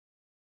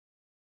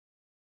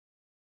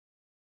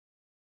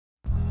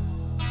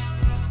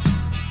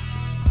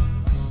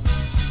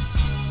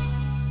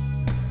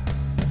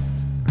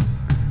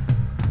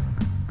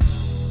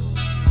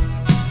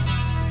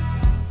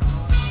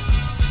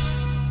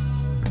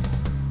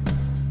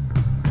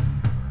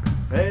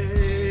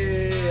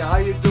Hey, how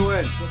you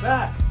doing? We're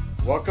back.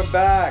 Welcome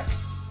back.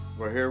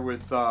 We're here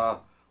with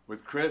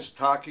Chris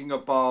talking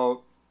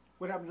about.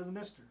 What happened to the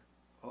Mister?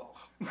 Oh.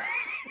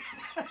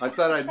 I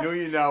thought I knew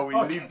you now. We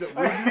leave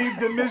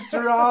the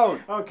Mister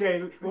out.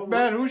 Okay. Well,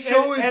 Man, whose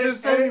show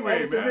is this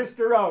anyway, man? The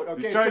Mister out.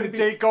 Okay. He's trying to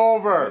take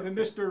over. The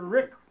Mr.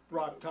 Rick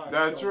Rock Time.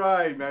 That's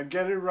right, man.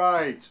 Get it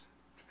right.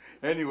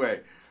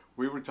 Anyway,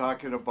 we were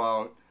talking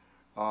about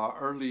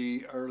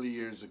early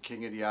years of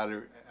King of the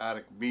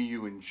Attic, me,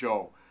 you, and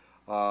Joe.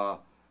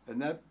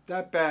 And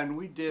that band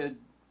we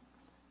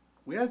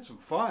had some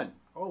fun.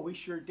 Oh, we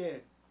sure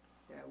did.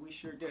 Yeah, we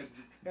sure did.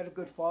 We had a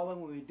good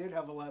following. We did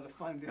have a lot of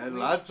fun. Had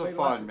lots of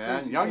fun,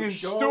 man. Young and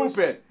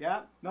stupid.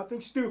 Yeah,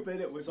 nothing stupid.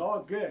 It was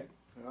all good.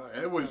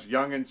 It was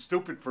young and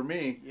stupid for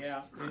me.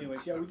 Yeah.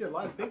 Anyways, yeah, we did a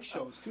lot of big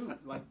shows too,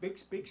 like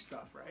big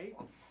stuff, right?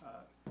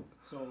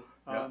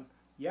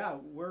 Yeah,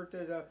 we're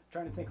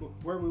trying to think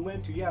of where we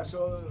went to. Yeah,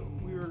 so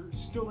we were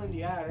still in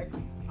the attic.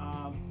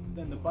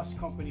 Then the bus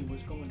company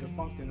was going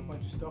defunct and a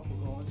bunch of stuff was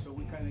going, so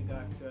we kind of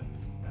got.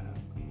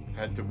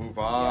 Had to move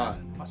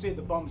on. Yeah, I'll say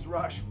the bums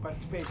rush, but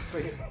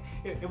basically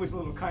it was a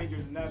little kinder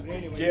than that. But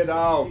anyways, get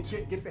out.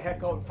 Get the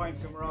heck out and find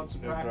somewhere else to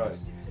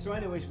practice. Right. So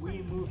anyways,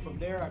 we moved from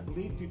there, I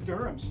believe, to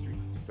Durham Street.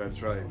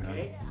 That's right.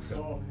 Okay,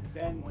 so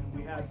then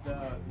we had,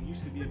 it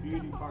used to be a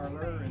beauty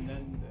parlor, and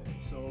then,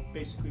 so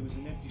basically it was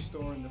an empty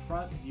store in the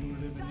front, you were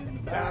living in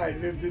the back. Yeah, I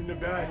lived in the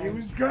back, it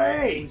was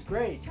great. It was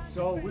great,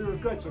 so we were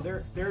good. So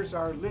there's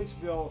our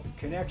Lidsville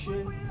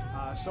connection,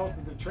 south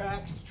of the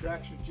tracks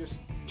were just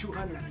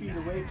 200 feet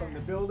away from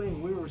the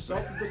building, we were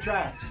south of the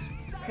tracks.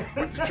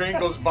 But the train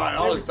goes by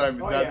all the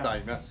time at that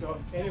time. Yeah.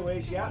 So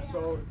anyways, yeah,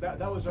 so that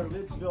was our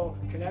Lidsville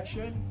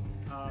connection.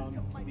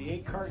 The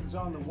 8 cartons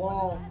on the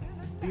wall,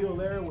 deal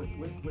there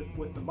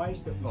with the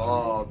mice that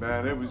we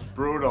man, it was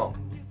brutal.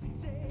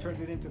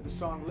 Turned it into the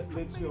song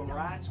Lidsville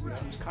Rats,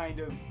 which was kind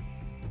of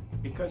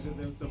because of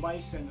the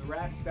mice and the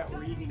rats that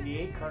were eating the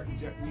 8 cartons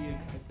that we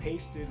had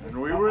pasted.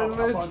 And we were in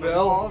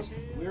Lidsville.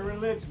 We were in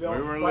Lidsville.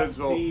 We were in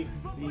Lidsville.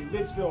 The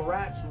Lidsville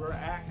Rats were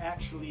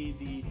actually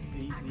the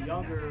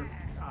younger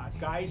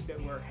guys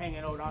that were hanging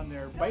out on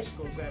their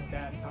bicycles at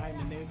that time,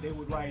 and they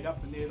would ride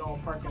up and they'd all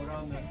park out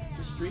on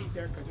the street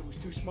there because it was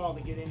too small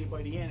to get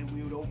anybody in, and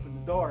we would open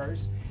the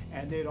doors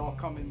and they'd all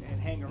come and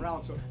hang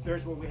around. So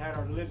there's where we had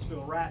our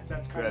Lidsville Rats.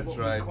 That's kind of what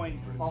we coined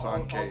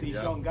all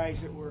these young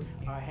guys that were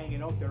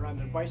hanging out there on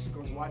their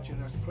bicycles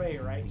watching us play,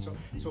 right?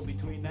 So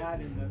between that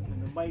and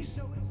the mice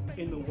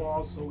in the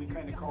walls, so we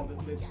kind of called it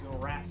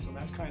Lidsville Rats. So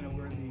that's kind of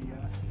where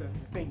the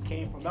thing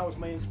came from. That was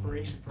my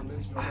inspiration for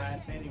Lidsville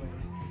Rats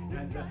anyways.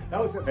 And that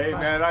was Hey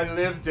man, I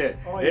lived it.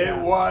 Oh, yeah.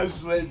 It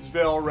was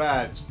Lidsville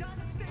Rats.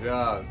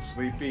 Yeah,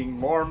 sleeping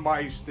more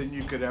mice than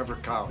you could ever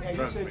count. Yeah,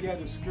 you said you had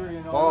to scurry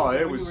and all. Oh,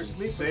 it was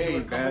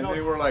insane, man.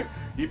 They were like,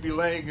 you'd be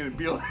laying and it'd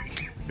be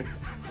like.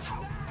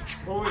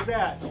 What was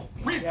that?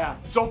 Yeah.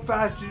 So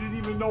fast you didn't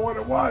even know what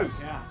it was.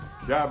 Yeah.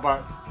 Yeah,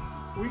 but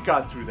we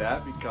got through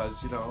that because,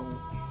 you know,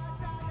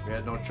 we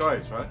had no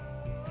choice, right?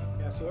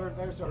 Yeah, so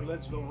there's our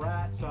Lidsville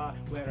Rats.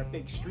 We had our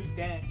big street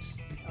dance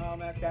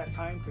at that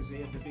time because they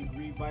had the big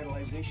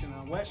revitalization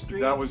on West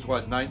Street. That was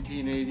what,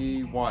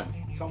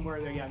 1981?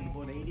 Somewhere there, yeah,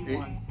 about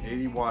 81.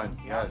 81,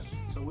 yeah. Yes.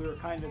 So we were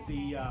kind of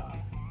the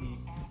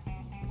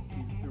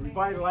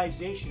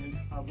revitalization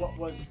of what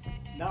was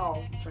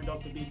now turned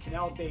out to be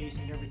Canal Days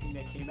and everything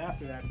that came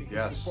after that.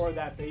 Because before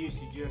that, they used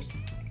to just,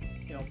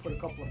 put a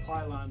couple of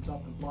pylons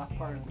up and block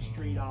part of the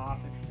street off,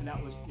 and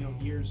that was,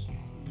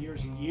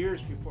 years and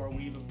years before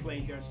we even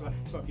played there. So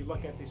if you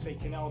look at, they say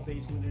Canal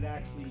Days when it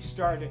actually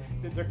started,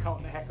 they're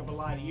counting a heck of a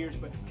lot of years,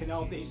 but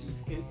Canal Days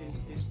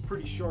is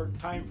pretty short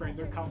time frame.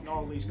 They're counting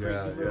all these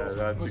crazy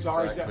little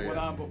bazaars that went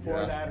on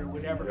before that or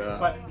whatever. Yeah.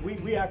 But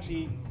we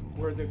actually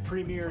were the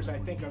premiers, I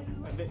think,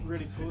 of it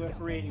really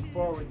proliferating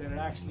forward, that it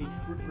actually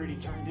really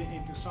turned it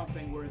into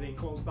something where they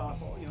closed off,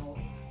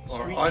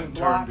 streets and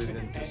blocks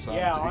something.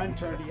 Yeah,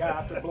 unturned it,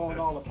 after blowing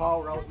all the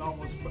power out and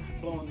almost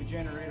blowing the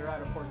generator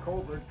out of Port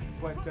Colborne.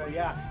 But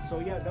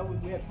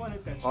we had fun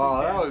at that street.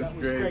 Oh, that was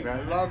great,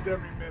 man. I loved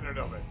every minute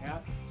of it. Yeah,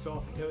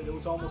 so it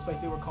was almost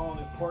like they were calling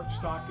it porch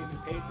stock in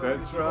the paper.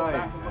 That's right. Go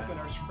back and look at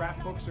our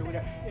scrapbooks or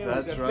whatever.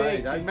 That's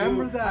right. I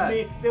remember that. I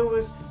mean, there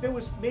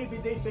was maybe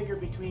they figured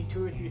between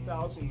 2,000 or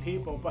 3,000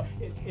 people, but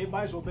it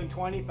might as well have been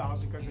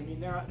 20,000 because I mean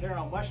they're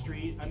on West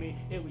Street. I mean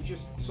it was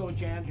just so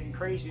jammed and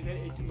crazy that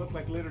it looked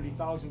like literally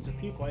thousands of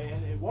people,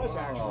 and it was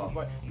actually,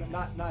 but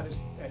not as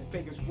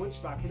big as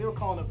Woodstock. But they were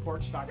calling it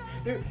porch stock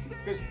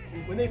because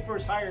when they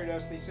first hired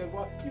us, they said,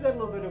 well, you got a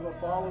little bit of a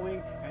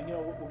following, and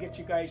we'll get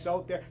you guys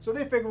out there. So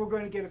they figured we're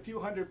going to get a few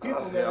hundred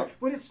people there. Yeah.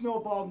 When it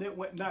snowballed and it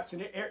went nuts,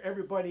 and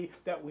everybody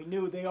that we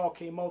knew, they all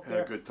came out there.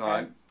 Had a good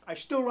time. And I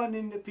still run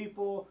into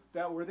people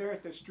that were there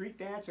at the street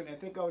dance, and I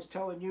think I was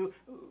telling you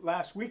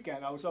last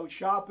weekend, I was out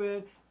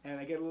shopping, and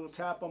I get a little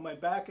tap on my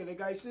back, and the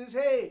guy says,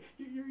 "Hey,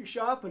 you're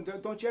shopping.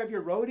 Don't you have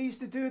your roadies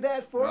to do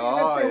that for you?"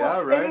 Oh, saying, yeah,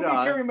 well, right they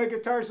on. carry my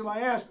guitars in my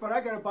ass, but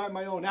I got to buy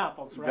my own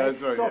apples, right?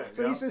 That's right.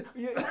 So he says,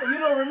 "You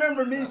don't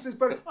remember me?" He says,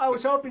 "But I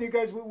was helping you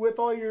guys with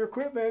all your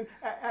equipment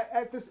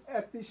at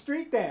the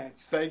street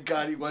dance." Thank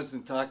God he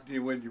wasn't talking to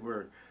you when you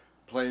were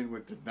playing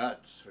with the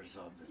nuts or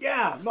something.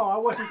 Yeah, no, I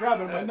wasn't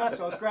grabbing my nuts.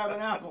 I was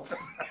grabbing apples.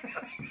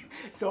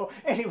 So,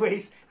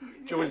 anyways,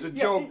 It was a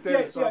joke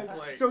there.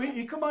 So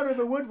you come out of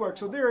the woodwork.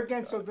 So there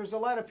again, so there's a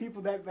lot of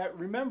people that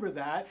remember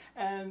that,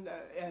 and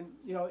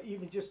you know,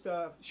 even just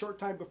a short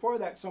time before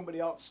that, somebody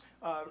else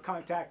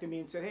contacted me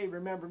and said, "Hey,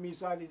 remember me?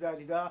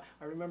 Da-di-da-di-da.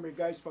 I remember you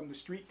guys from the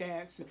street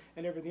dance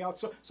and everything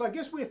else." So I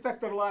guess we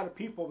affected a lot of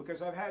people,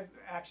 because I've had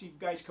actually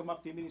guys come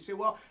up to me and say,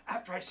 "Well,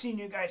 after I seen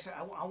you guys,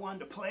 I wanted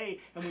to play,"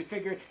 and we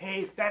figured,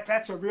 hey,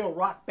 that's a real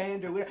rock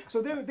band or whatever.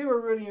 So they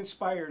were really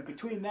inspired.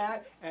 Between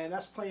that and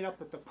us playing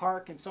up at the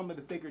park and some of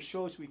the bigger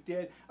shows we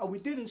did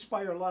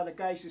inspire a lot of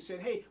guys who said,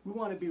 "Hey, we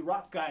want to be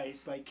rock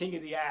guys like King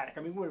of the Attic."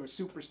 I mean, we were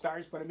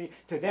superstars, but I mean,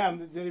 to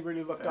them, they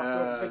really looked up to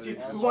us and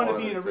said, "We want to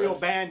be in a real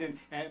band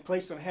and play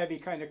some heavy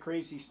kind of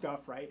crazy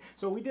stuff," right?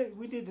 So we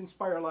did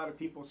inspire a lot of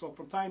people. So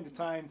from time to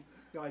time,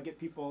 you know, I get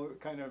people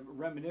kind of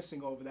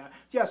reminiscing over that.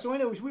 Yeah. So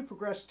anyways, we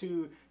progressed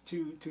to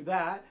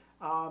that.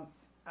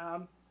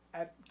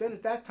 Then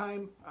at that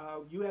time,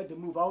 you had to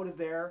move out of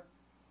there,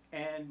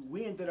 and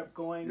we ended up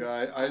going.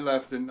 Yeah, I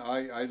left and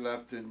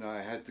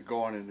I had to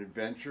go on an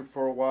adventure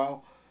for a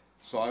while,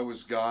 so I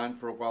was gone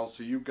for a while.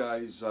 So you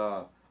guys,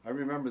 I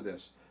remember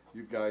this.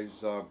 You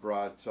guys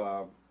brought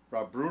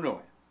Bruno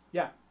in.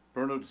 Yeah.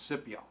 Bruno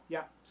DeCipio.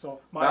 Yeah.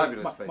 So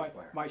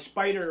my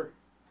Spider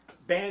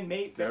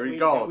bandmate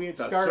that we had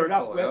started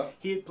up with. Yeah.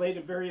 He had played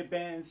in various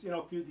bands, you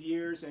know, through the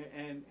years,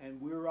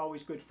 and we were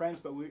always good friends,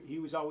 but he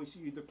was always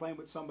either playing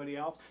with somebody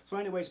else. So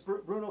anyways,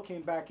 Bruno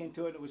came back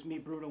into it. It was me,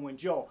 Bruno, and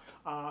Joe.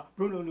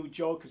 Bruno knew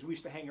Joe because we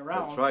used to hang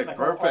around. That's right, like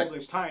perfect. all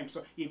this time.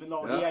 So even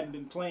though he hadn't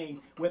been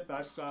playing with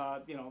us,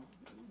 you know,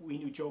 we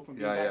knew Joe from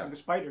being back in the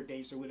Spider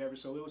days or whatever,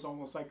 so it was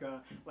almost like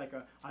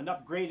an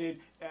upgraded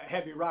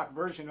heavy rock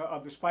version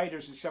of the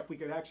Spiders, except we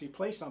could actually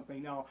play something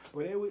now.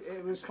 But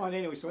it was fun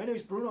anyway. So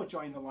anyways, Bruno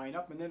joined the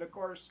lineup, and then of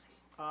course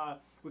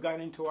we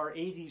got into our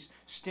 '80s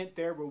stint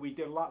there, where we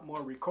did a lot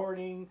more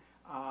recording.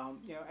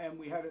 You know, and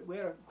we had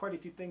quite a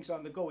few things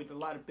on the go. We did a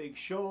lot of big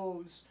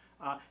shows,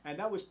 and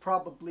that was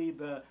probably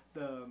the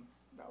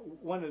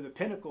one of the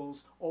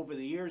pinnacles over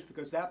the years,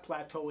 because that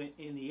plateau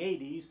in the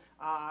 '80s,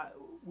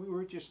 we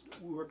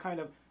were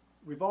kind of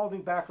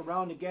revolving back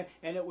around again,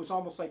 and it was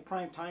almost like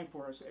prime time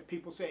for us.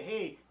 People say,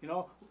 "Hey, you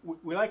know,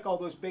 we like all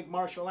those big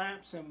Marshall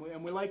amps, and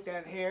we like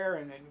that hair,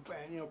 and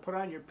you know, put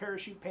on your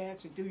parachute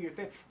pants and do your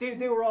thing."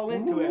 They were all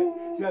into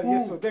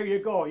it. So there you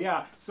go.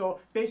 Yeah. So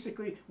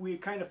basically, we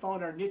kind of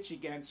found our niche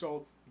again.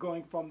 So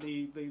going from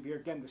the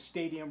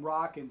stadium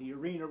rock and the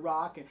arena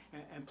rock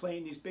and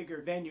playing these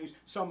bigger venues,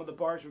 some of the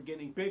bars were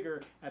getting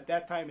bigger at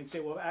that time, and say,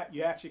 well,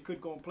 you actually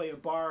could go and play a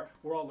bar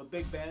where all the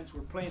big bands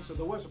were playing. So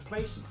there was a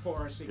place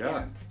for us again.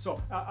 Yeah.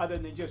 So other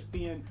than just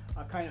being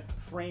kind of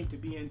framed to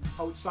being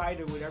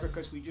outside or whatever,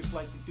 because we just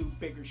like to do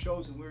bigger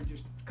shows, and we were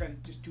just kind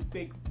of just too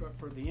big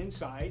for the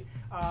inside,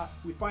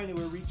 we finally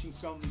were reaching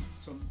some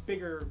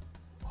bigger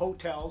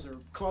hotels or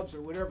clubs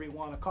or whatever you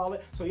want to call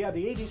it. So yeah,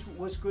 the '80s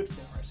was good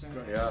for us, and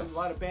a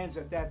lot of bands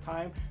at that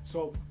time.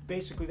 So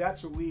basically,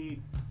 that's what we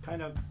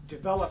kind of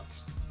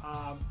developed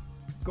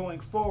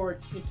going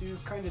forward into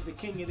kind of the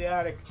King of the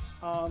Attic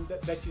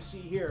that you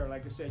see here.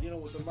 Like I said, you know,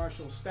 with the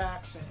Marshall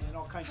stacks and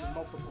all kinds of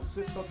multiple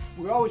systems.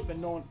 We've always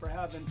been known for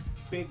having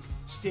big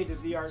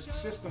state-of-the-art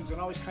systems and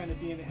always kind of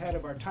being ahead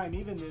of our time.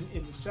 Even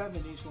in the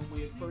 '70s, when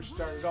we had first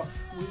started off,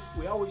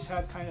 we always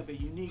had kind of a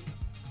unique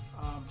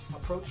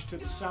approach to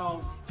the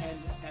sound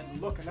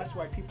and look, and that's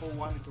why people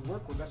wanted to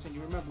work with us. And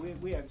you remember,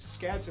 we had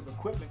scads of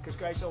equipment, because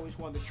guys always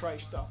wanted to try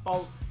stuff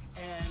out,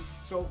 and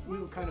so we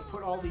would kind of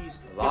put all these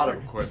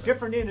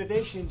different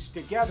innovations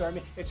together. I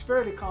mean, it's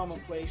fairly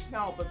commonplace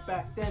now, but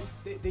back then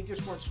they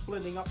just weren't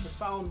splitting up the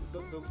sound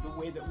the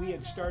way that we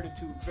had started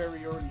to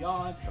very early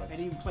on, and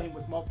even playing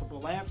with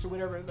multiple amps or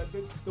whatever.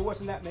 There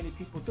wasn't that many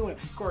people doing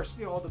it. Of course,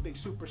 you know, all the big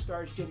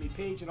superstars, Jimmy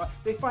Page and all,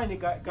 they finally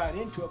got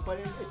into it, but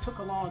it took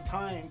a long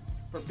time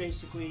for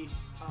basically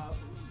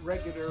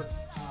regular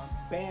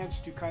bands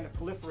to kind of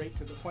proliferate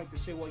to the point to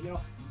say, well, you know,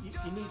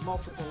 you need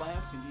multiple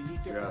amps, and you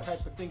need different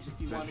type of things if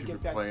you want to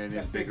get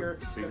that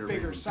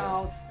bigger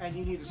sound, and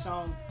you need a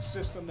sound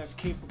system that's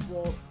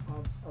capable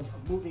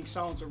of moving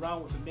sounds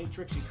around with the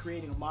matrix and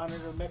creating a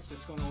monitor mix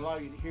that's going to allow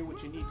you to hear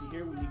what you need to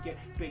hear when you get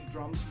big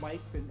drums,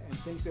 mic, and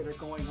things that are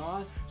going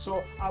on.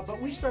 So, but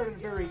we started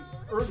very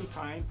early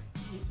time,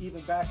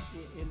 even back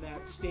in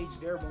that stage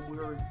there when we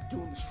were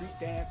doing the street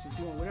dance and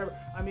doing whatever.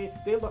 I mean,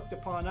 they looked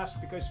upon us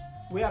because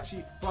we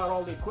actually brought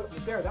all the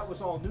equipment there. That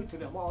was all new to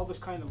them, all this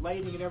kind of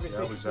lighting and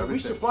everything. We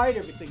supplied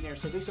everything there.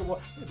 So they said,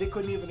 well, they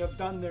couldn't even have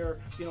done their,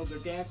 you know, their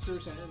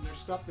dancers and their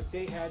stuff that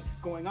they had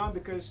going on,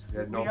 because we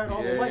had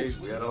all the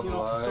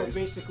lights. So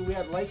basically, we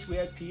had lights, we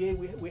had PA,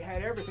 we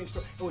had everything.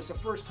 So it was the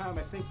first time,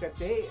 I think, that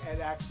they had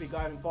actually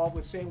got involved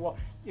with saying, well,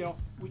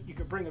 you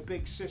could bring a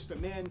big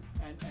system in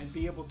and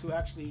be able to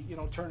actually,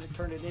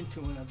 turn it into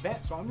an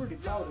event. So I'm really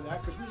proud of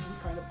that because we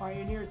kind of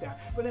pioneered that.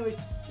 But anyway,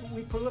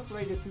 we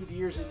proliferated through the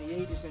years in the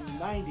 80s and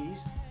the 90s,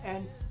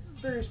 and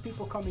various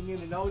people coming in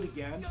and out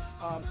again.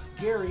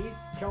 Gary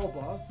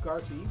Kelba,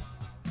 Garthy,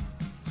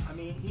 I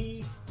mean,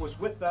 he was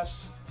with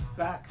us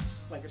back,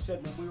 like I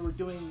said, when we were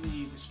doing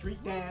the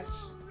street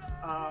dance.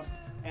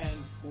 And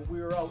when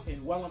we were out in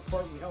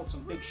Wellandport, we held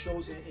some big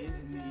shows in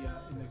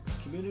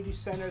the community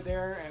center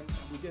there, and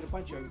we did a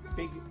bunch of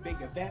big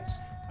events.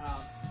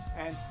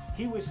 And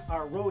he was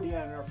our roadie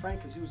and our friend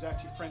because he was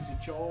actually friends with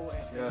Joe,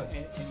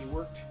 and he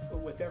worked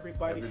with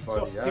everybody.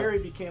 So Gary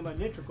became an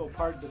integral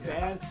part of the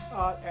band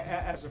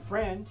as a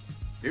friend.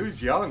 He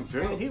was young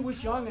too. And he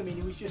was young. I mean,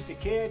 he was just a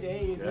kid,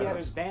 and he had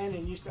his band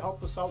and used to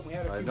help us out. We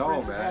had a few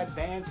friends who had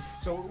bands,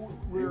 so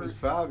he was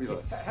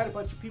fabulous. Had a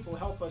bunch of people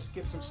help us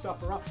get some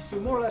stuff around. So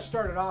we more or less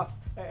started off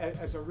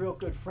as a real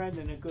good friend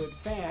and a good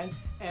fan,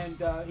 and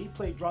he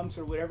played drums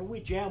or whatever. We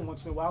jammed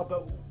once in a while,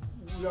 but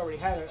we already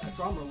had a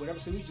drummer or whatever,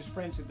 so he was just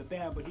friends of the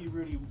band, but he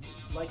really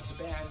liked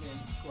the band,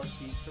 and of course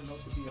he turned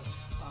out to be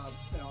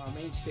our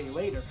mainstay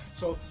later.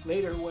 So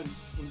later when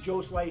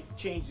Joe's life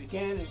changed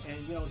again,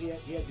 and he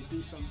had to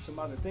do some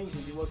other things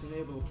and he wasn't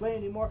able to play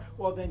anymore,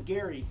 well then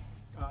Gary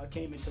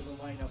came into the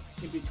lineup.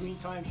 In between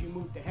times you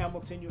moved to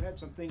Hamilton, you had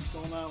some things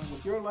going on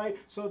with your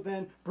life, so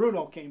then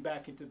Bruno came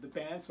back into the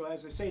band. So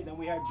as I say, then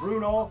we had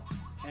Bruno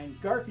and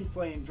Garthy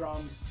playing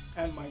drums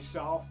and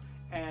myself,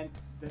 and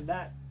then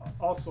that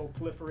also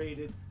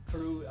proliferated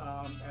through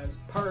as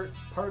part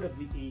of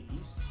the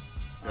 80s.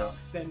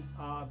 Then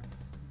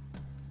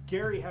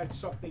Gary had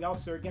something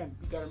else there. Again,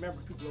 you got to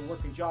remember, people are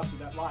working jobs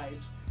with their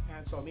lives,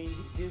 and so I mean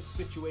his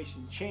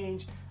situation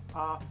changed.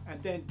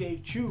 And then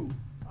Dave Chu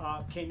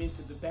came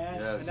into the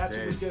band, and that's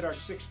when we did our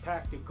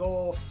 6-pack to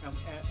go,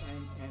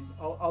 and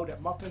out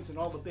at Muffins and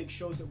all the big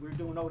shows that we were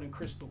doing out in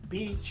Crystal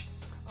Beach.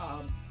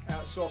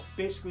 So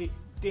basically,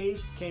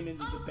 Dave came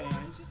into the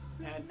band,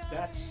 and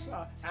that's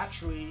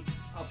actually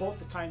about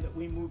the time that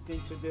we moved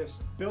into this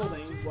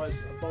building, was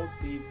about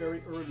the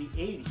very early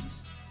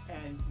 80s.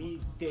 And me,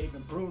 Dave,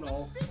 and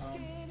Bruno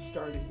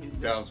started in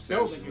this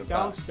building,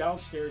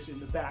 downstairs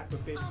in the back,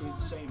 but basically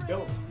the same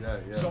building.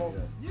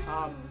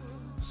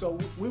 So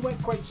we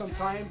went quite some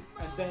time,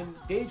 and then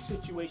Dave's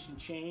situation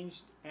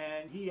changed,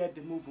 and he had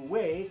to move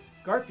away.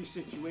 Garthy's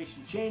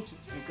situation changed,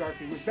 and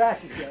Garthy was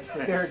back again. So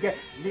there again,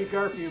 me,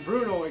 Garthy, and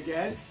Bruno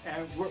again,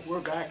 and we're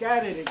back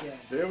at it again.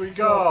 There we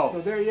go. So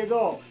there you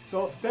go.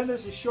 So then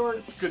there's a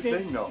short It's a good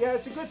thing, though. Yeah,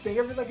 it's a good thing.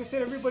 Like I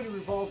said, everybody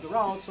revolved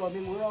around, so I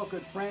mean, we're all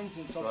good friends,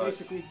 and so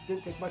basically it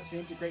didn't take much to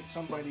integrate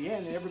somebody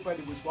in, and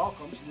everybody was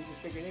welcome. So we just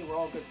figured, hey, we're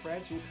all good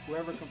friends.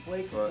 Whoever can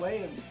play,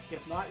 and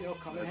if not,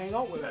 come and hang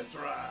out with us. That's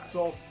right.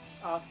 So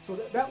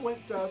that went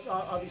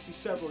obviously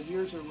several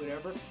years or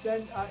whatever.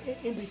 Then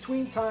in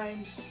between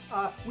times,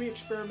 we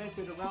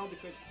experimented around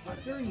because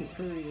during the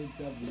period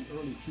of the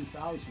early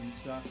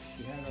 2000s,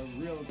 we had a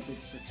real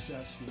good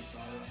success with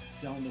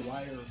our Down the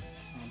Wire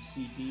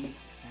CD,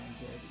 and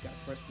we got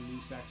a press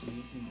release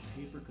actually in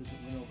the paper because it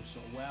went over so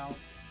well.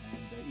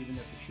 And even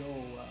at the show,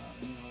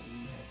 we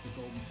had to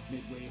go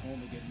midway home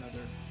and get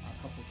another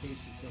couple of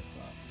cases of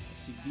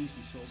CDs.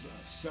 We sold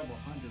several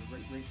hundred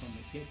right from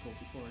the get-go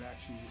before it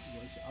actually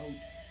was out,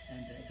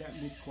 and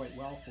that moved quite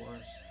well for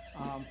us.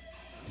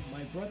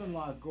 My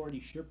brother-in-law, Gordy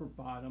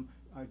Shipperbottom,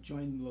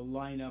 joined the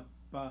lineup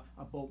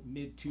about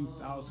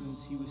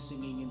mid-2000s. He was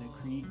singing in the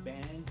Creed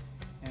band,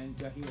 and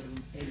he had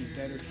an Eddie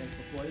Vedder type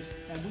of voice,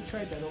 and we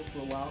tried that out for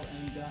a while,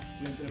 and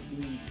we ended up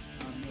doing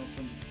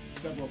some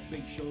several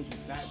big shows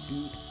with that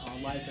too,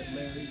 live at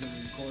Larry's, and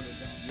we recorded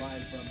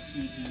live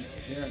CD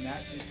there, and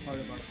that is part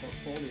of our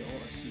portfolio,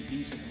 our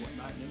CDs and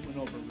whatnot, and it went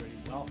over really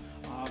well.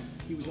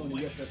 He was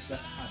only with us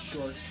a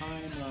short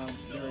time.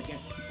 There again,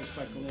 people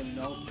cycle in and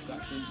out, we've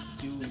got things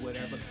to do and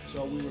whatever,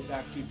 so we were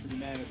back to the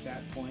man at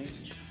that point.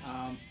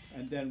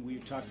 And then we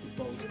talked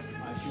about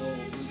Joe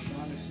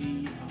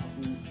O'Shaughnessy,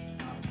 who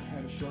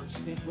had a short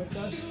stint with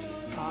us,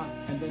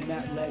 and then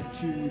that led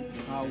to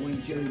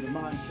when Jerry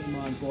DeMond came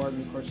on board,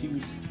 and of course he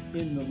was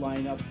in the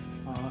lineup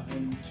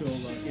until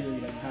Gary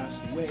had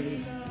passed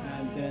away,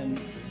 and then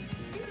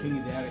King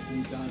of the Attic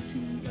moved on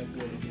to like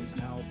what it is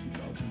now,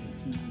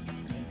 2018,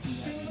 19,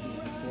 actually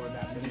before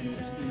that, but it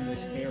was in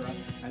this era,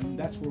 and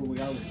that's where we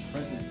are with the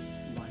present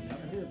lineup.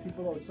 I hear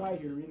people outside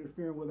here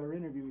interfering with our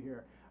interview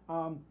here.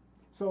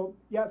 So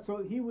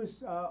he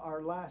was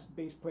our last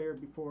bass player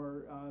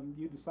before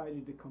you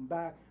decided to come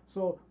back.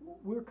 So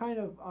we're kind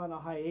of on a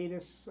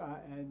hiatus,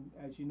 and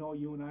as you know,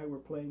 you and I were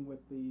playing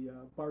with the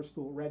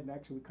Barstool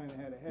Rednecks, and we kind of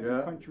had a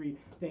heavy country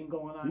thing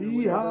going on.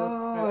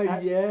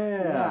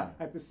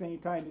 At the same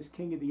time as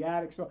King of the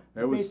Attic. So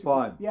it was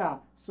fun. Yeah.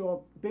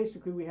 So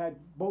basically, we had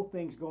both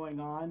things going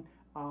on,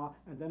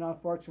 and then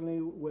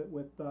unfortunately,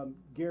 with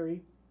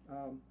Gary,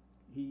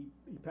 he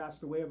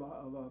passed away of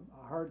a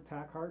heart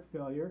attack, heart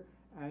failure.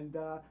 And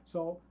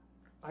so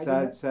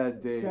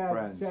Sad day,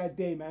 friends. Sad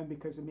day, man.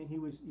 Because I mean, he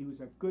was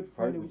a good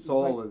Heart friend. and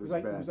soul of He his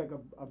was band. like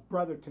a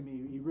brother to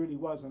me. He really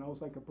was, and I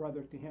was like a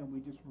brother to him.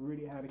 We just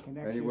really had a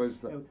connection. And he was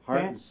the It heart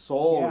band- and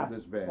soul yeah. of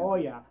this band. Oh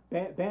yeah,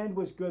 band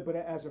was good, but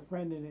as a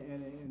friend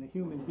and a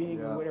human being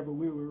Yeah. or whatever,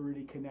 we were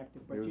really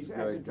connected. But He was geez, a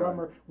as a great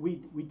drummer, we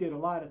did a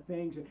lot of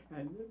things, and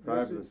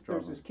Fabulous drummer.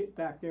 there's this kit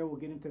back there. We'll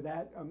get into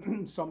that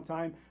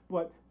sometime.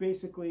 But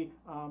basically,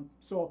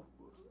 so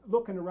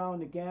looking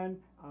around again,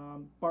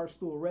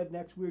 Barstool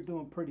Rednecks, we were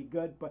doing pretty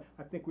good, but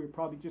I think we were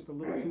probably just a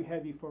little too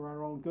heavy for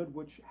our own good,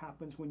 which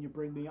happens when you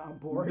bring me on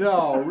board.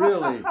 No,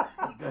 really.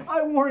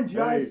 I warned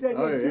you. I said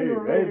sooner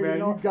or later. man,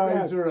 you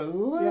guys yeah, are a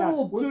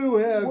little we're- too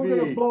heavy. We're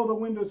gonna blow the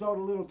windows out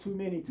a little too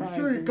many times.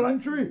 sure you're and-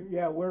 country?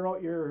 Yeah, wear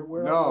out your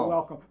No.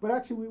 welcome. But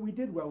actually, we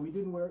did well. We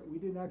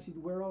didn't actually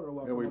wear out our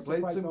welcome. Yeah, we I'm played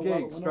surprised some how well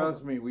it gigs. went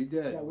Trust over. me, we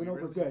did. Yeah, we went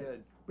over really good.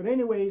 did. But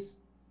anyways,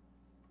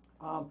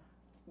 I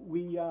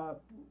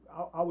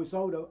was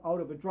out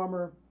of a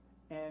drummer,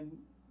 and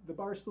the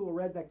Barstool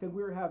Redneck thing,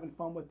 we were having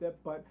fun with it,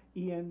 but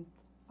Ian,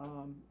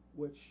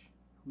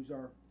 who's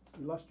our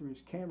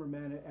illustrious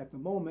cameraman at the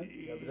moment,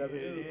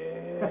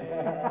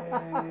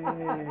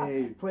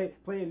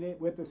 playing it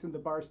with us in the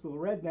Barstool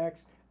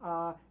Rednecks,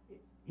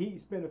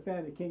 he's been a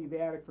fan of King of the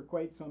Attic for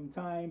quite some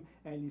time,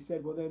 and he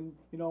said, well then,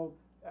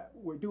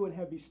 we're doing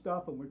heavy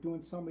stuff and we're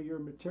doing some of your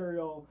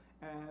material,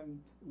 and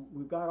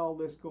we've got all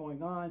this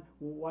going on.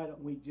 Well, why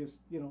don't we just,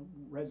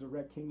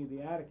 resurrect King of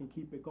the Attic and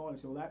keep it going?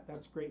 So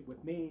that's great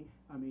with me.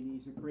 I mean,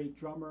 he's a great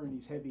drummer and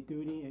he's heavy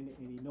duty, and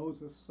he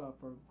knows us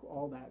for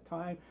all that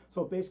time.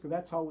 So basically,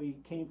 that's how we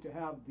came to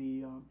have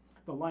the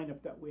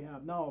lineup that we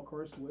have now, of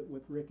course,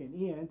 with Rick and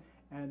Ian,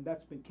 and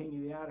that's been King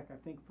of the Attic, I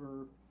think,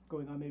 for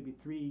going on maybe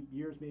 3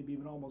 years, maybe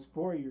even almost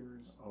 4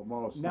 years.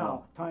 Almost.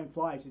 Now, time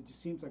flies. It just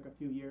seems like a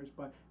few years,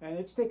 and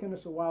it's taken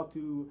us a while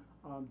to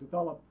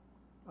develop,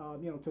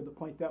 to the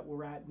point that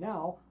we're at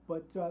now.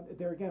 But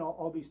there again,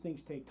 all these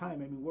things take time.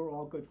 I mean, we're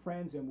all good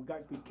friends and we've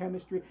got good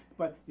chemistry.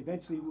 But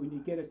eventually, when you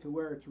get it to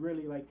where it's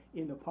really like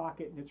in the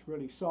pocket and it's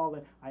really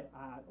solid,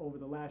 over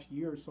the last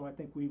year or so, I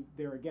think we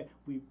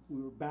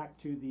were back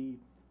to the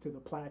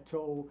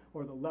plateau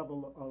or the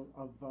level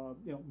of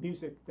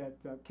music that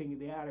King of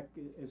the Attic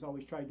has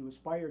always tried to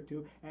aspire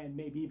to, and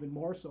maybe even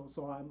more so.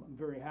 So I'm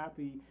very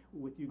happy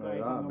with you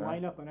guys in the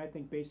lineup, and I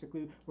think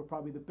basically we're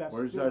probably the best.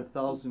 Where's our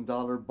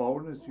 $1,000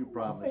 bonus you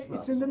promised us?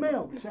 It's in the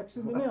mail. The check's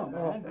in the mail,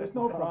 man. There's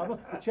no problem.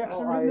 The checks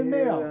are in the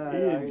mail.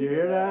 Did you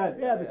hear that?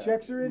 Yeah, the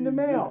checks are in the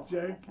mail.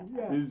 The check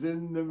Yeah. is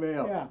in the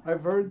mail. Yeah.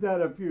 I've heard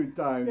that a few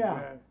times, Yeah.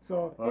 man.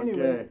 So Okay.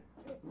 anyway.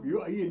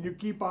 You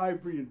keep eye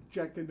for your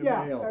check in the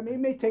Yeah, mail. I mean, it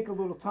may take a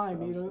little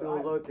time. I'm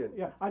still looking.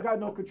 Yeah, I got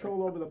no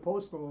control over the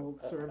postal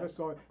service,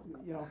 so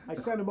I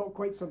sent them out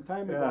quite some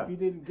time ago. Yeah, If you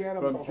didn't get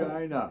them from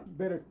China.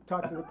 better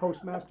talk to the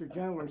postmaster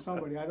general or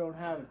somebody. I don't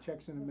have it.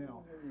 Checks in the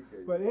mail.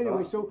 But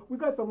anyway, so we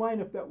got the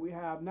lineup that we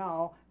have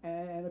now,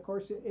 and of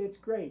course it's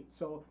great.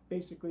 So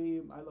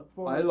basically, I look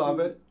forward. I love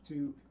it.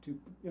 To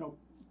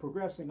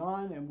progressing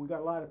on, and we got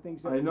a lot of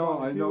things that I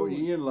know do.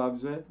 Ian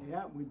loves it.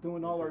 Yeah, we're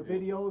doing all our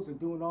videos and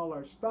doing all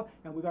our stuff,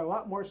 and we got a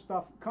lot more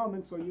stuff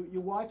coming, so you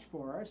watch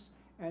for us,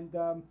 and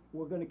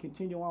we're going to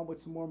continue on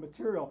with some more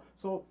material.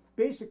 So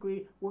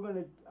basically, we're going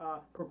to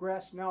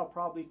progress now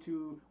probably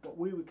to what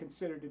we would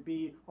consider to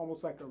be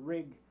almost like a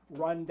rig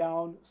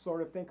rundown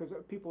sort of thing, because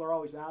people are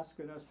always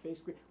asking us,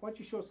 basically, why don't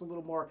you show us a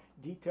little more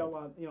detail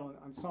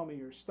on some of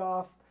your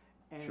stuff.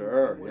 And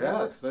Sure,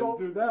 whatever. yes, let's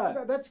do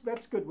that.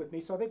 That's good with me.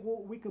 So I think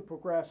we can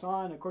progress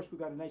on. Of course, we've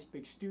got a nice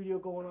big studio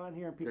going on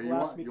here, and people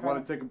ask me. You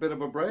want to take a bit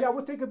of a break? Yeah,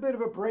 we'll take a bit of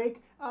a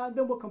break,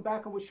 then we'll come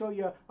back and we'll show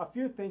you a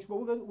few things. But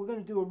we're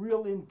going to do a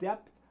real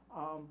in-depth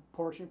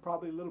portion,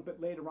 probably a little bit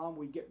later on.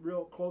 We get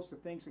real close to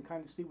things and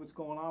kind of see what's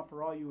going on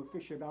for all you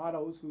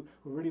aficionados who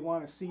really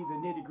want to see the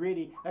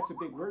nitty-gritty. That's a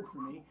big word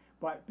for me.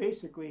 But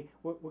basically,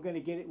 we're going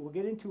to get it. We'll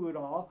get into it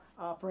all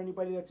for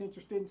anybody that's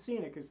interested in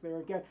seeing it. Because there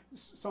again,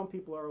 some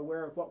people are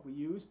aware of what we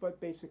use,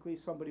 but basically,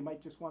 somebody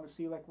might just want to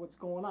see like what's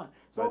going on.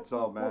 So that's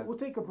all, man. We'll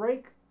take a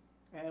break,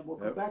 and we'll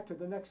come back to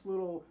the next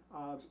little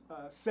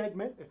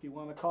segment, if you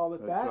want to call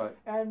it that. Right.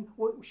 And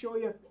we'll show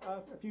you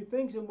a few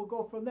things, and we'll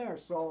go from there.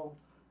 So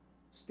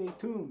stay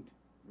tuned.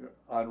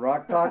 On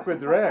Rock Talk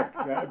with Rick.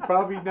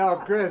 Probably now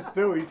Chris,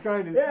 too. He's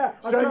trying to,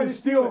 I'm trying to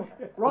steal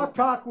Rock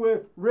Talk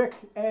with Rick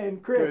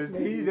and Chris.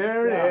 See,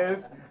 there it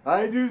is.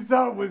 I knew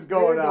something was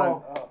going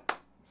on.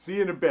 See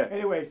you in a bit.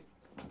 Anyways,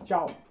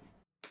 ciao.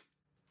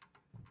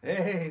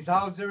 Hey,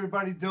 how's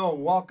everybody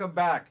doing? Welcome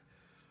back.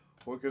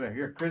 We're going to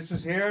hear Chris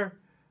is here.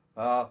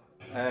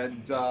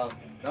 And now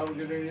we're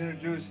going to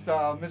introduce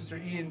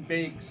Mr. Ian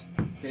Bakes.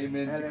 Came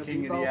into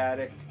King of the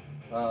Attic.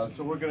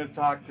 So we're going to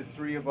talk, the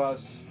three of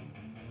us,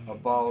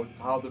 about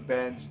how the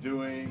band's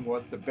doing,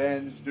 what the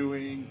band's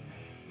doing,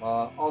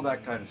 all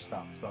that kind of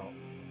stuff. So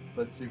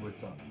let's see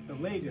what's up. The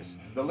latest.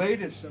 The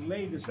latest. The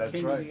latest That's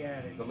King right. of the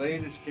Attic. The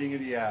latest King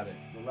of the Attic.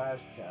 The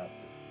last chapter.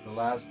 The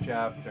last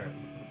chapter.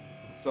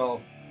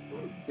 So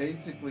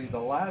basically, the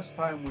last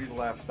time we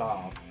left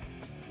off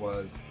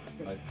was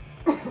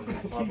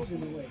Keeps in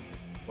the way.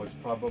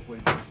 probably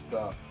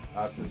just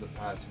after the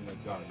passing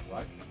of Gunn,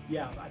 right?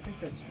 Yeah, I think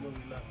that's where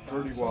we left off.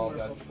 Pretty well,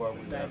 Somewhere that's about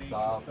where we that left age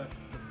off.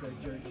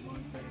 with Jerry DeMont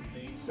and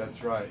Bass.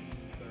 That's right.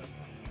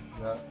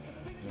 Yeah,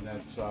 and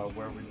that's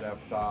where we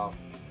left off.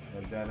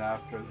 And then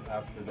after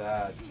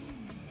that,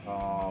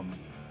 I'm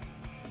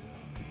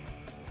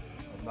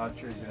not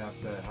sure you're gonna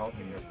have to help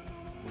me here.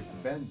 Was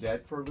Ben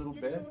dead for a little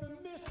bit?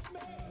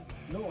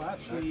 No,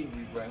 actually,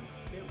 we went.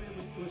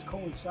 it was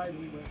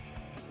coinciding with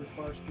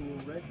Barstool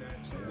Redneck.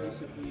 So Yeah,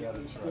 basically, yeah,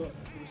 it was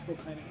that's still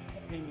kind of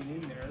hanging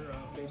in there.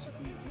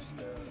 Basically, just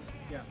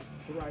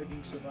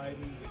thriving,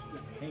 surviving,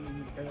 just hanging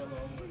in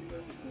parallel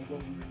with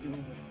what we were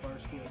doing with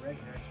Barstool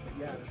Rednecks. But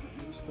yeah,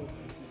 it was still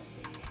crazy.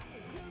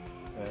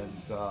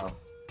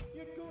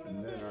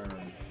 And then our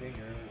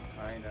singer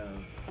kind of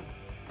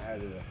had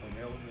an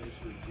illness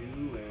or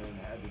two and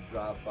had to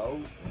drop out,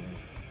 and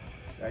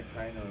that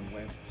kind of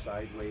went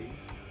sideways.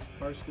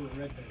 Barstool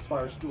Rednecks.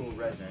 Barstool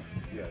Redneck,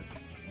 yes.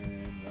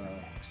 And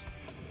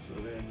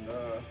so then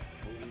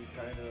we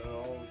kind of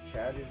all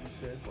chatted and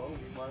said, well,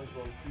 we might as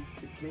well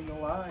keep the king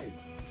alive.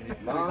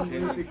 Long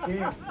live the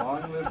king.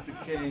 Long live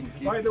the king.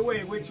 By the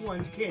way, which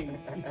one's king?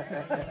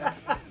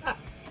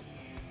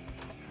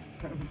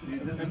 See,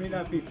 I may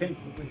not be pink,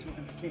 but which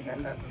one's king?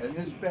 and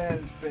this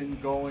band's been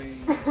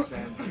going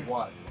since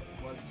what?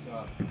 What's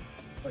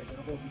Like,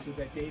 gonna hold you to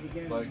that date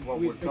again? Like what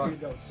we we're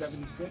figured talking- out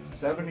 76?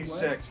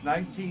 76,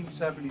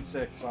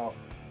 1976. So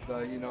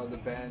the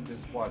band is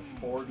what,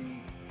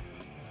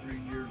 43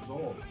 years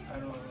old. I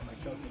don't know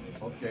myself.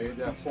 Okay,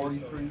 they're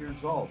 43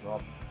 years old.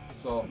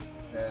 So,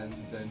 and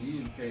then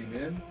Ian came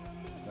in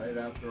right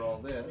after all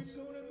this,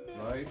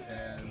 right?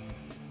 And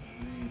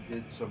we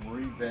did some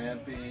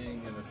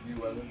revamping and a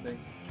few other things.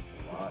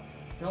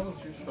 Tell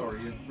us your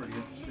story. It's pretty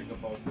interesting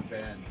about the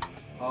band.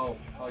 How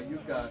you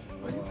found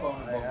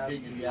about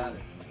King of the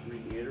Attic?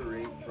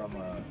 Reiterate from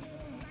a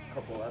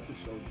couple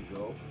episodes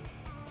ago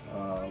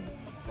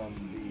from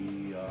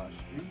the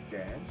street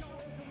dance.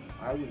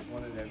 I was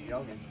one of them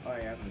youngins.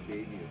 I am the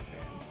baby of the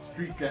band.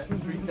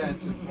 Street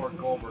dance in Port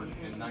Colborne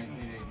in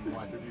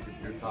 1981.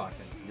 You're talking,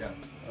 yes.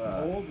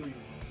 How old were you?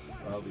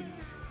 Probably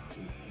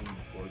 15,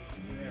 14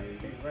 maybe.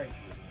 Okay, right.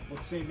 Well,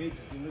 the same age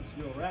as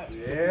the Lidsville Rats.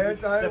 Yes,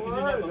 except I you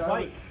didn't have a was.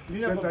 bike. You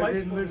didn't have a Except I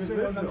didn't bicycle to live in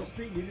sit on the Lidsville.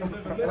 street. You didn't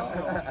live in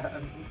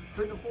Lidsville.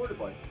 Couldn't afford a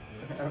bike.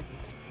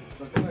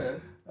 So go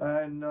ahead.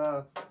 And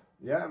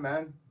yeah,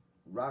 man,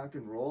 rock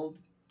and roll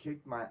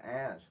kicked my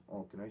ass.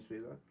 Oh, can I say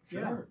that?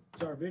 Yeah,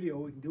 it's our video.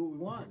 We can do what we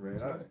want.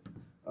 Right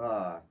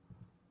on.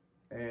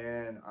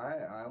 And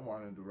I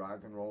wanted to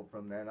rock and roll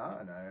from then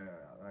on.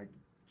 I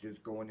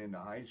just going into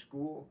high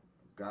school,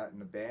 got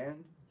in a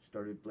band,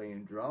 started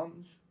playing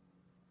drums.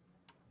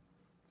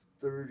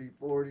 30,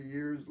 40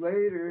 years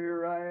later,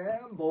 here I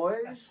am,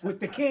 boys.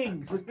 With the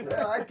Kings.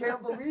 Yeah, I can't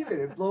believe it.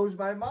 It blows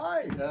my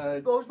mind.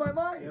 It blows my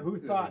mind. Yeah, who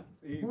thought?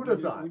 Who'd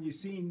have thought? When you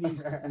seen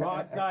these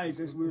rock guys,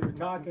 as we were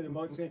talking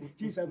about, saying,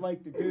 geez, I'd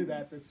like to do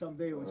that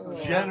someday it was going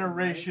to happen,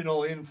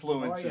 Generational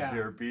influences Oh, yeah.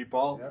 here,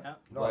 people. Yep. Yeah.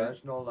 No, Like,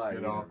 that's no lie, you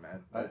know, either,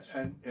 man. That's,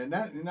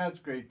 and that's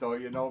great though,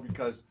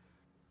 because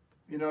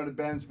the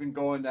band's been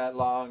going that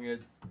long.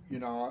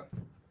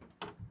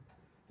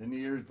 In the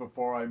years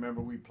before, I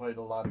remember we played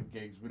a lot of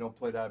gigs. We don't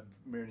play that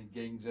many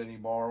gigs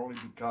anymore, only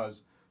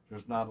because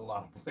there's not a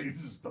lot of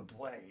places to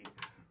play,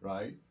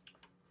 right?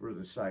 for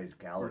the size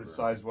caliber. For the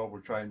size of what we're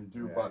trying to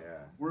do. Yeah, But yeah.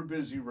 we're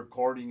busy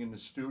recording in the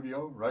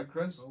studio, right,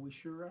 Chris? Well, we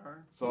sure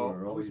are. So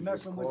We're always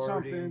messing with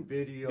recording something.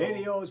 Video.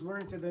 Videos, we're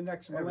into the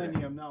next Everything.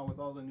 millennium now with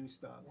all the new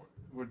stuff.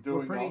 we're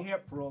doing We're pretty all,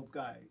 hip for old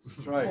guys.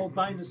 That's right. Old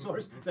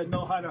dinosaurs that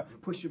know how to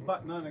push a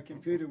button on a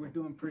computer. We're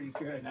doing pretty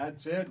good.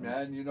 That's it,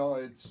 man.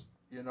 It's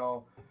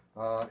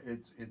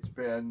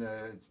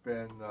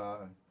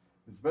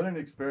been an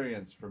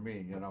experience for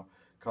me,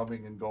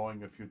 coming and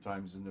going a few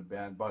times in the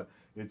band. But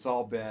it's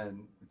all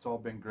been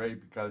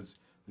great because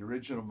the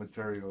original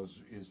material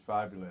is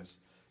fabulous.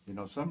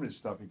 Some of this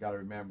stuff you got to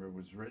remember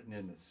was written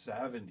in the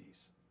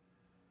 70s,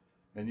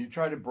 and you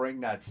try to bring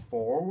that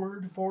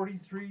forward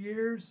 43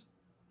 years.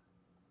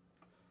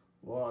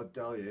 Well, I'll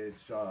tell you,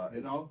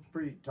 it's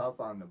pretty tough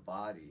on the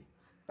body.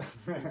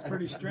 It's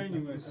pretty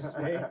strenuous.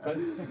 Eh? But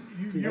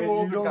You you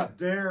older don't guys,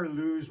 dare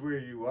lose where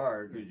you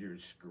are because you're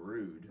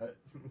screwed.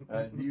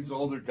 these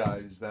older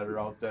guys that are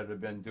out there that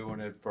have been doing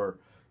it for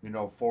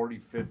 40,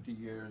 50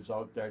 years,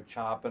 out there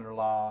chopping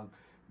along,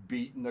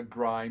 beating the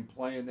grind,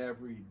 playing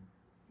every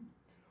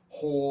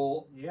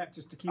hole Yeah,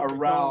 just to keep around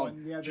it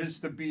going. Yeah,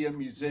 just to be a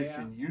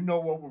musician. You know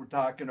what we're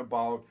talking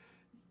about.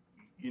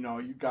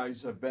 You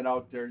guys have been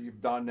out there,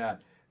 you've done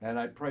that. And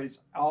I praise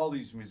all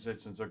these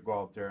musicians that go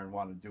out there and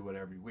want to do it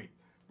every week.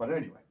 But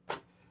anyway,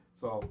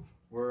 so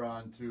we're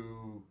on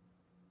to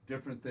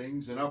different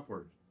things and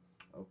upward.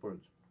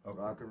 Upwards.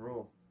 Rock and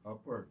roll.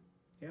 Upward.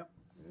 Yep.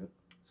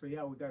 So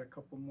yeah, we got a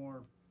couple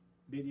more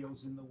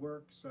videos in the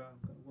works. I'm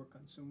going to work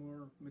on some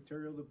more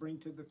material to bring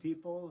to the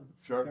people. And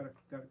Sure.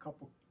 Got a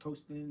couple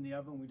toasting in the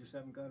oven. We just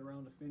haven't got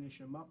around to finish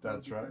them up.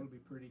 That's right. That'll be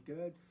pretty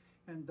good.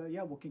 And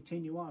yeah, we'll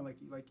continue on.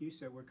 Like you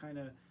said, we're kind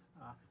of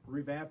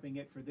revamping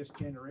it for this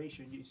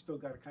generation. You still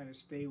got to kind of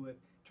stay with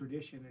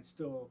tradition and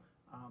still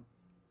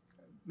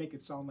make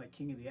it sound like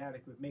King of the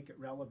Attic, would make it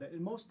relevant,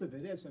 and most of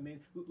it is. I mean,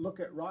 look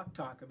at Rock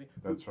Talk. I mean,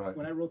 That's right.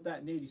 When I wrote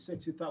that in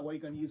 '86, you thought, well,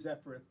 you're going to use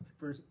that for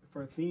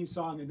a theme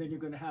song, and then you're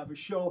going to have a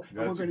show, and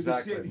we're going to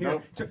be sitting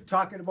here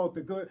talking about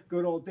the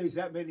good old days.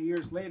 That many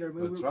years later, I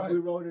mean, we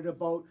wrote it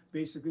about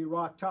basically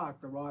rock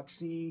talk, the rock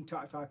scene,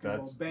 talking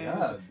about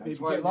bands. That's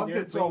why I loved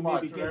it so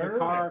much. Maybe get in a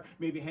car,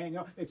 maybe hang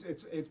out.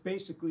 It's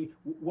basically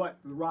what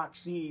the rock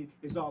scene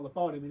is all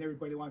about. I mean,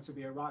 everybody wants to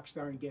be a rock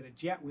star and get a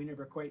jet. We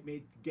never quite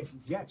made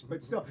getting jets,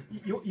 but still,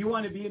 you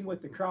want to be in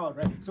with the crowd,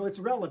 right? So it's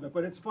relevant,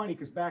 but it's funny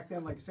because back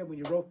then, like I said, when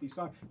you wrote these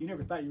songs, you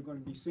never thought you were going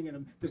to be singing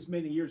them this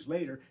many years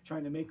later,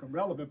 trying to make them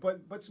relevant.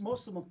 But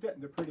most of them fit,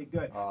 and they're pretty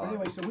good. But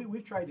anyway, so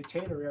we've tried to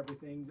tailor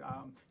everything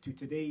to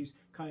today's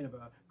kind of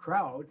a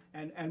crowd,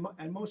 and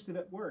most of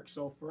it works.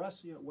 So for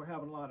us, we're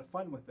having a lot of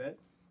fun with it.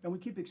 And we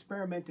keep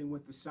experimenting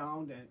with the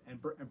sound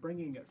and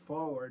bringing it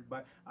forward,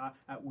 but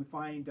we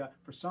find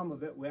for some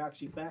of it we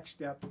actually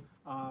backstep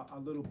a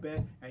little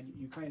bit, and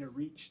you kind of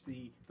reach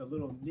the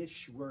little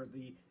niche where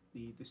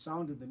the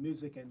sound of the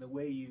music and the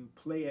way you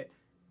play it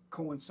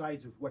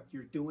coincides with what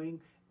you're doing.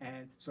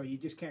 And so you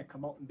just can't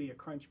come out and be a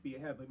crunch, be a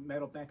heavy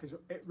metal band, because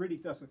it really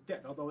doesn't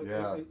fit. Although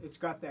it's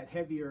got that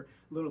heavier,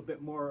 little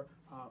bit more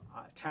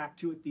attack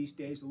to it these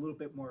days, a little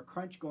bit more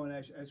crunch going,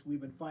 as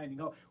we've been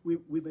finding out.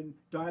 We've been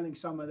dialing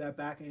some of that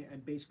back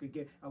and basically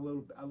get a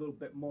little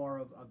bit more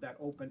of that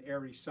open,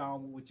 airy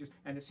sound,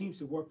 and it seems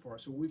to work for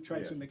us. So we've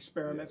tried some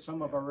experiments.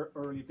 Some of our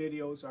early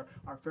videos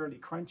are fairly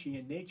crunchy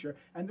in nature,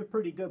 and they're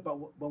pretty good. But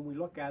when we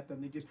look at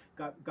them, they just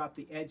got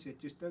the edge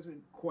that just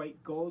doesn't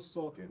quite go.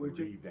 So we're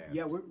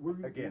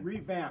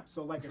revamped.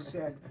 So like I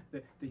said,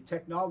 the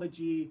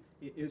technology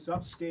is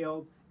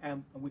upscaled,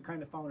 and we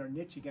kind of found our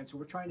niche again. So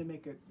we're trying to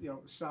make it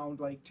sound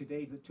like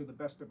today to the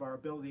best of our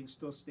ability and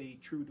still stay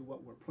true to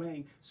what we're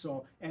playing.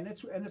 So and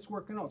it's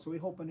working out. So we're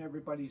hoping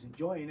everybody's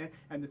enjoying it,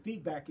 and the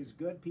feedback is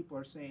good. People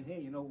are saying,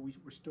 hey,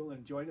 we're still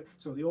enjoying it.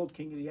 So the old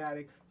King of the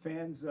Attic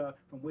fans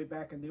from way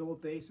back in the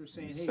old days are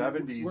saying, hey,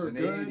 70s we're and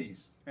good.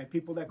 80s. And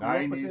people that grew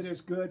up with it is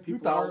good.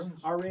 People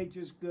our age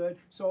is good.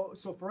 So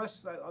for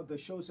us, the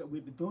shows that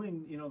we've been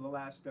doing, the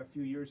last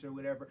few years or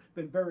whatever,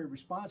 been very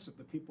responsive.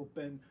 The people have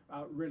been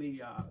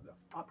really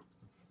up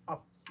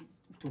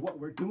to what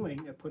we're doing,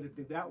 put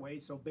it that way.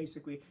 So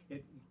basically,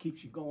 it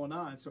keeps you going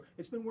on. So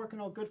it's been working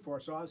out good for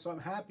us. So I'm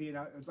happy, and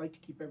I'd like to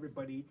keep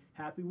everybody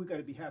happy. We got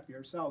to be happy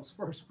ourselves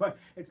first, but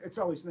it's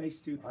always nice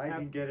to. I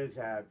can get us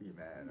happy,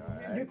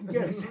 man. You can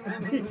get us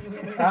happy.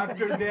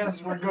 After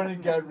this, we're going to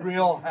get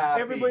real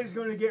happy. Everybody's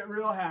going to get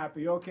real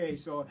happy. Okay,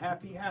 so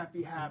happy.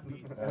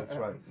 That's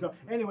right. So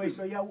anyway,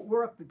 so yeah,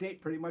 we're up to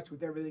date pretty much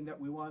with everything that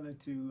we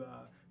wanted to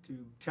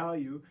tell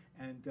you,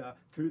 and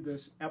through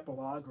this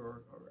epilogue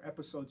or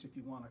episodes, if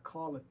you want to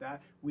call it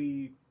that,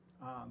 we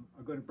are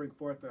going to bring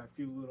forth a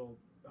few little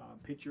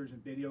pictures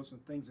and videos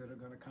and things that are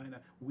going to kind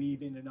of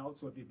weave in and out.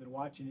 So if you've been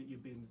watching it,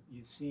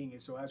 you're seeing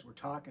it. So as we're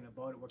talking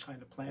about it, we're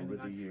kind of planning over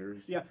the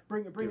years. Yeah,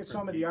 bringing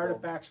some of the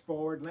artifacts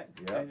forward,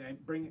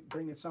 and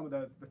bringing some of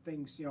the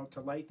things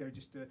to light there,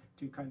 just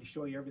to kind of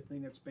show you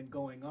everything that's been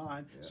going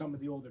on. Yeah. Some of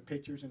the older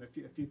pictures and a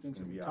few things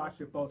that we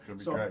talked about.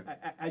 So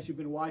as you've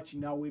been watching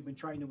now, we've been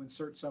trying to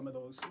insert some of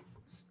those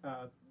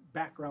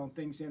background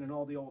things in and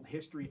all the old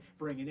history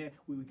bringing in.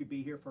 We could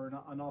be here for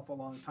an awful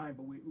long time,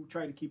 but we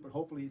try to keep it.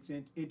 Hopefully it's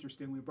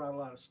interesting. We brought a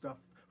lot of stuff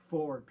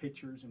forward,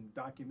 pictures and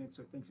documents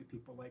of things that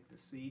people like to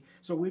see.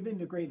 So we've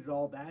integrated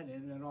all that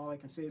in, and all I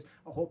can say is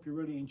I hope you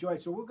really enjoy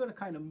it. So we're going to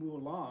kind of move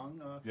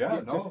along.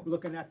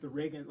 Looking at the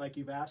rig, and like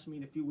you've asked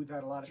me, we've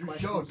had a lot of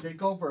questions. Show,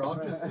 take over. I'll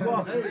just hey,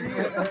 what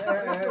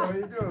are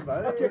you doing,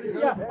 buddy? Okay,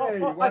 yeah.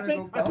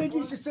 I think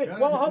you should say.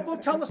 Well, how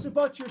about tell us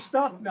about your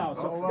stuff now?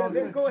 So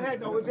go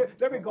ahead. No,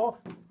 there we go.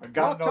 I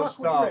got no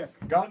stuff.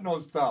 Got no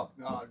stuff.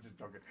 No, I'm just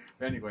joking.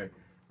 Anyway,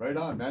 right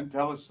on, man.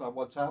 Tell us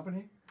what's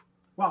happening.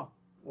 Well,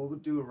 we'll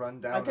do a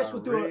rundown. I guess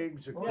we'll do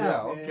rigs.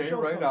 Okay,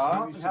 right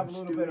on. Have a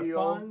little bit of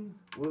fun.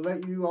 We'll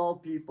let you all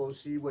people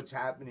see what's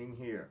happening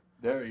here.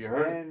 There, you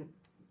heard. And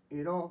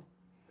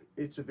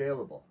it's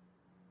available.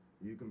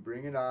 You can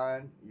bring it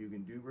on. You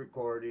can do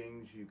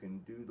recordings. You can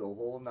do the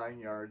whole 9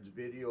 yards,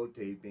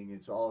 videotaping.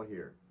 It's all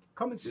here.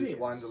 Come and see us. Just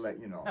wanted to let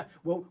you know.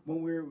 Well,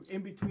 when we're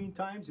in between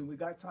times and we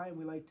got time,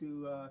 we like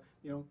to,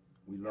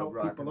 we love help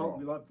rock people and roll. out.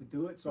 We love to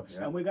do it. So,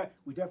 and we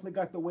definitely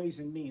got the ways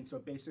and means. So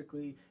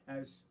basically,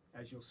 as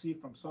you'll see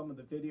from some of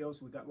the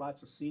videos, we got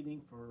lots of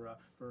seating for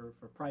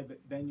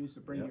private venues to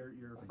bring your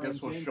friends in. I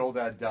guess we'll show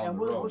that down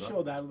the road. We'll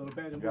show that a little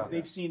bit. And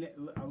they've seen it,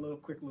 a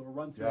quick little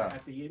run through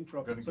at the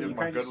intro. So you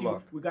kind of see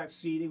we got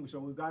seating. So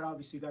we've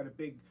obviously got a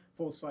big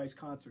full-size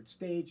concert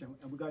stage, and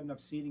we got enough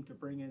seating to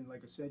bring in,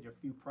 like I said, a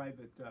few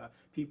private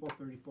people,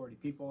 30, 40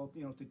 people,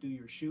 to do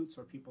your shoots,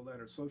 or people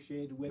that are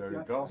associated with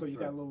you. So you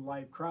got a little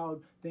live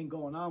crowd thing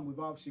going on. We've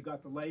obviously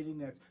got the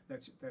lighting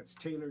that's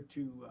tailored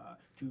to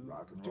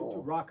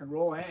rock and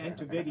roll and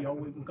to video.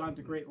 We've gone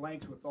to great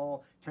lengths with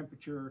all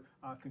temperature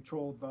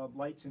controlled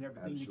lights and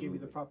everything to give you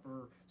the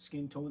proper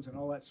skin tones and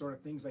all that sort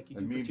of things like you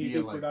do for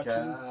TV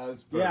production.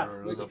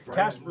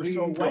 Casper's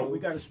so white. We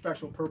got a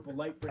special purple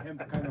light for him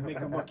to kind of make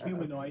him look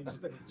humanoid.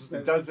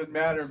 It doesn't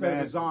matter, instead of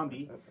man. a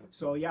zombie.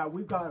 So yeah,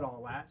 we've got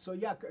all that. So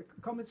yeah,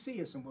 come and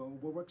see us, and we'll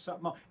work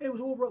something out. Anyways,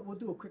 we'll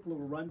do a quick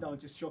little rundown,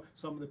 just show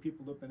some of the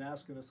people that have been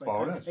asking us, like,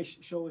 Bonus. hey,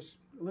 show us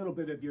a little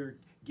bit of your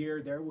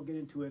gear there. We'll get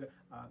into it,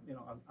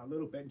 a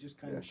little bit, and just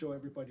kind of show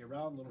everybody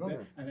around a little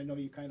bit. And I know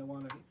you kind of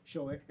want to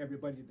show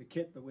everybody the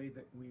kit, the way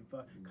that we've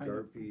kind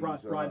of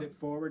brought it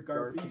forward.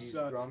 Garfie's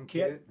drum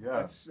kit.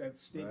 Yeah. That's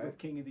stayed with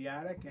King of the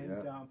Attic, and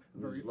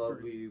his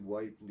lovely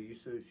wife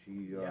Lisa,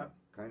 she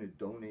kind of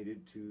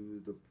donated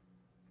to the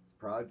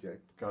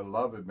project. Gotta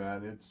love it,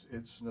 man.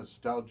 It's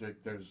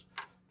nostalgic. There's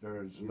We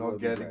no love you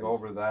getting guys.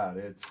 over that.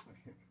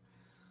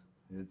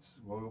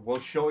 We'll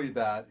show you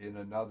that in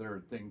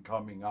another thing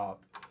coming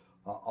up,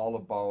 all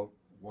about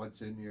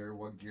what's in here,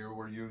 what gear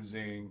we're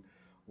using,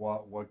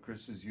 what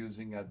Chris is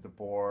using at the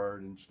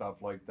board and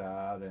stuff like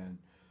that, and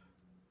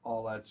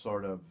all that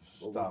sort of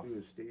stuff. We'll do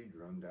a stage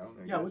rundown.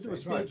 We'll do a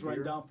stage Right.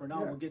 rundown for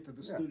now. Yeah. We'll get to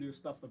the Yeah. studio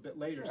stuff a bit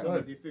later. Yeah. Some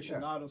of Good. the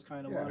aficionados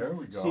kind of There we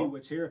want to go. see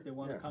what's here. If they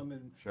want to Yeah. come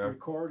and Sure.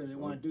 record and they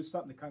want to do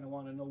something, they kind of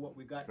want to know what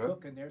we got Good.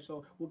 cooking there.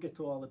 So we'll get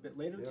to all a bit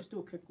later. Yeah. Just do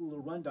a quick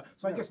little rundown.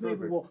 So I Yeah, guess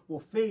maybe perfect. we'll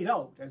fade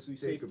out, as we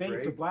say, Take a fade to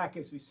break. black,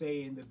 as we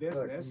say in the Look,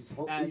 business.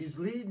 he's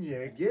leading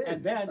you again.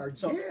 and then-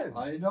 again.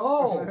 I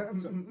know.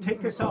 So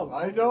take us out.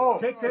 I know.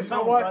 Take us You know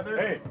home, what? brother.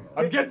 Hey,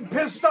 I'm getting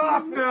pissed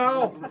off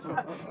now.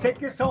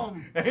 Take us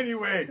home.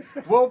 Anyway,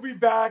 we'll be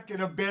back in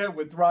a bit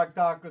with Rock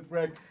Talk with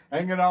Rick,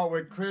 hanging out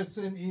with Chris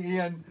and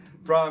Ian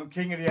from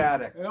King of the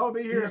Attic. And I'll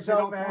be here if Peace you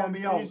out, don't throw man.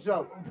 me out. Peace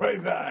out.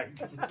 Right back.